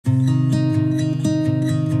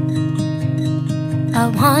I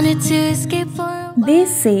wanted to escape for a while. They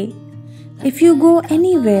say if you go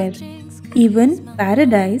anywhere, even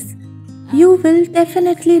paradise, you will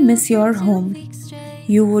definitely miss your home.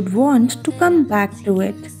 You would want to come back to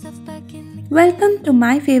it. Welcome to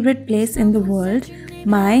my favorite place in the world,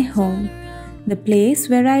 my home, the place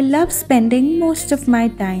where I love spending most of my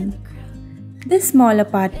time. This small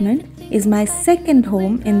apartment is my second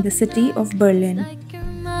home in the city of Berlin.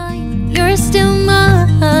 You're still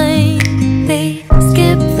mine. They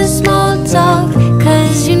skip the small talk,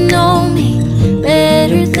 cause you know me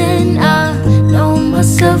better than I know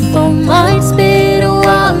myself. Oh, it's been a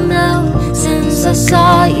while now since I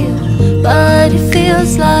saw you, but it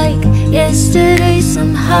feels like yesterday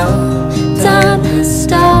somehow. Time has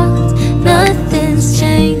stopped, nothing's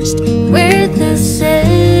changed, we're the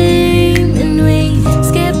same. And we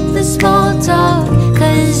skip the small talk,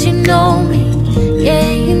 cause you know me,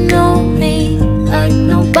 yeah, you know me like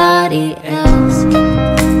nobody else.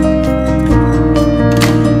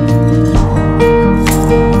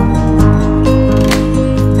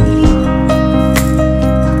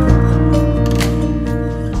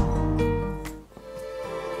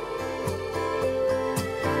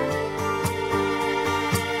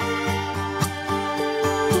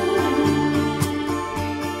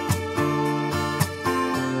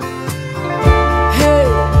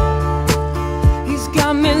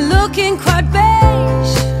 Looking quite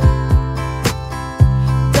beige,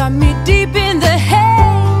 got me deep in the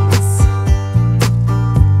haze.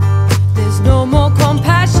 There's no more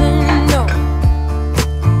compassion, no.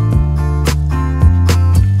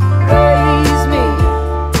 Raise me,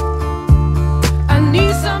 I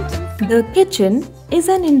need something. The kitchen is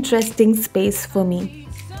an interesting space for me.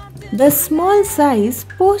 The small size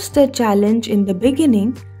posed a challenge in the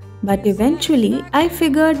beginning, but eventually I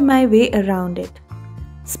figured my way around it.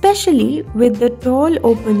 Especially with the tall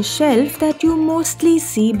open shelf that you mostly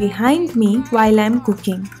see behind me while I'm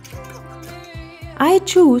cooking. I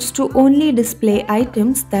choose to only display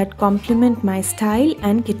items that complement my style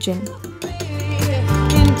and kitchen.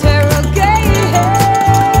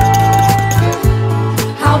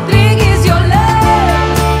 How big is your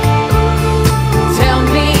love? Tell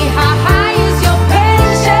me, how high is your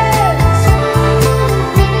patience?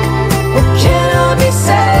 What can I be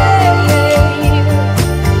saying?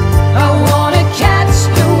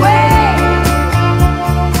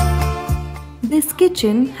 This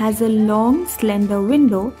kitchen has a long, slender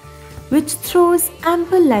window which throws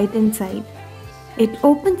ample light inside. It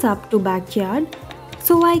opens up to backyard,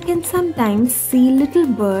 so I can sometimes see little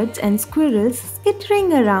birds and squirrels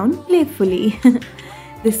skittering around playfully.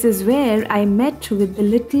 This is where I met with the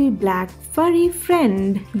little black furry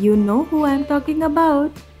friend. You know who I'm talking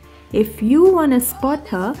about. If you wanna spot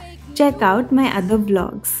her, check out my other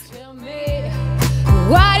vlogs.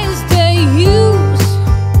 What is the use?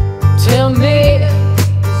 Tell me,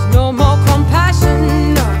 there's no more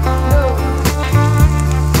compassion, no.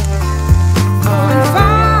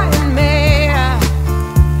 Find me.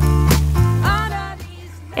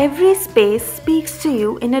 Every space speaks to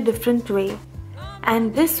you in a different way,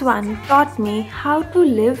 and this one taught me how to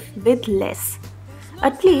live with less,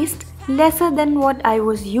 at least lesser than what I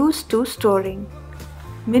was used to storing.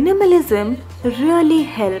 Minimalism really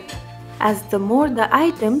helped, as the more the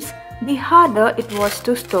items, the harder it was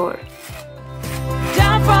to store.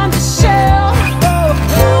 Down from the shelf,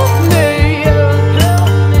 help me,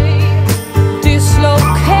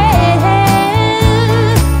 dislocate.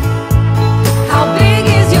 How big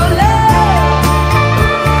is your love?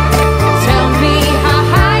 Tell me, how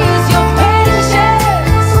high is your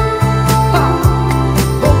patience?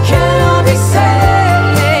 What can I be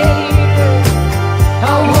saying?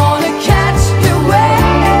 I wanna catch the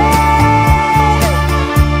wave.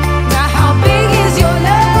 Now how big is your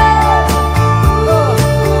love?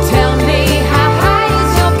 Tell me, how high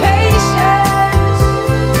is your patience?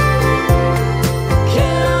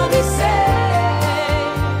 Can I be saved?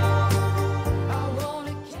 I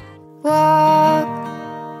wanna Walk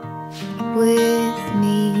with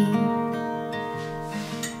me.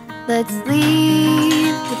 Let's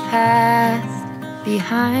leave the past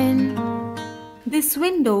behind. This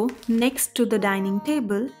window next to the dining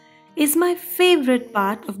table is my favorite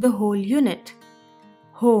part of the whole unit.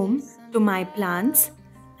 Home to my plants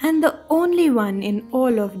and the only one in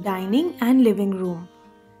all of dining and living room.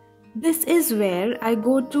 This is where I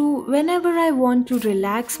go to whenever I want to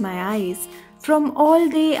relax my eyes from all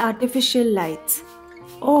day artificial lights,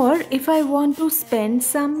 or if I want to spend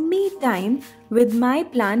some me time with my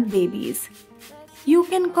plant babies. You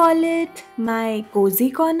can call it my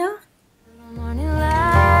cozy corner. Morning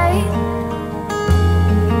light,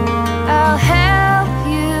 I'll help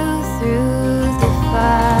you through the fire.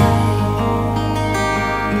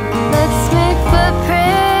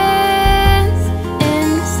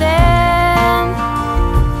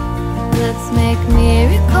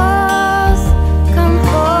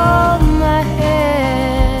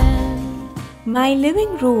 My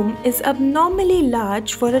living room is abnormally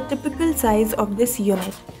large for a typical size of this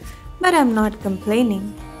unit, but I'm not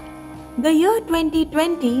complaining. The year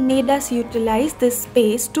 2020 made us utilize this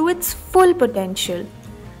space to its full potential.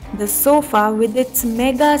 The sofa with its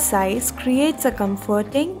mega size creates a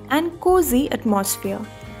comforting and cozy atmosphere.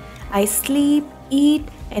 I sleep, eat,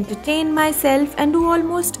 entertain myself and do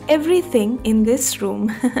almost everything in this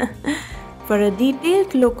room. For a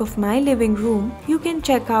detailed look of my living room, you can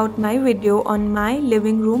check out my video on my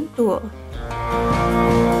living room tour.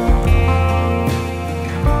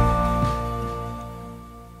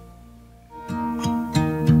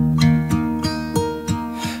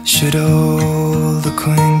 Should old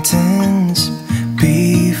acquaintance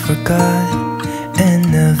be forgot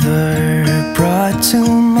and never brought to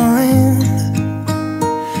mind?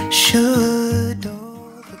 Should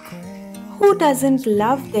old acquaintance... Who doesn't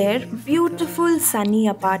love their beautiful sunny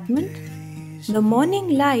apartment? The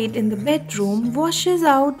morning light in the bedroom washes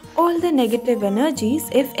out all the negative energies,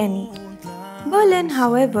 if any. Berlin,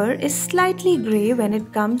 however, is slightly grey when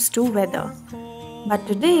it comes to weather. But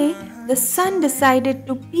today, the sun decided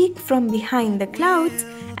to peek from behind the clouds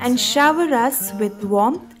and shower us with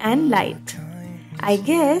warmth and light. I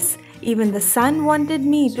guess even the sun wanted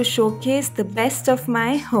me to showcase the best of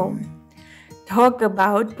my home. Talk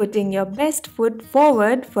about putting your best foot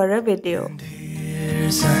forward for a video.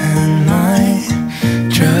 Here's and my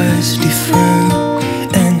trusty friend,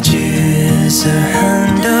 and here's a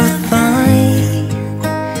hand of thine.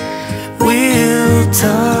 We'll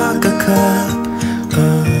talk a cup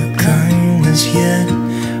of kindness yet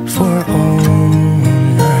for old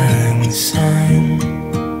lang syne.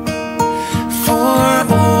 For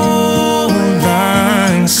old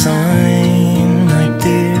lang syne, my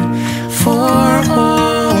dear, for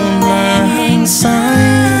old lang syne.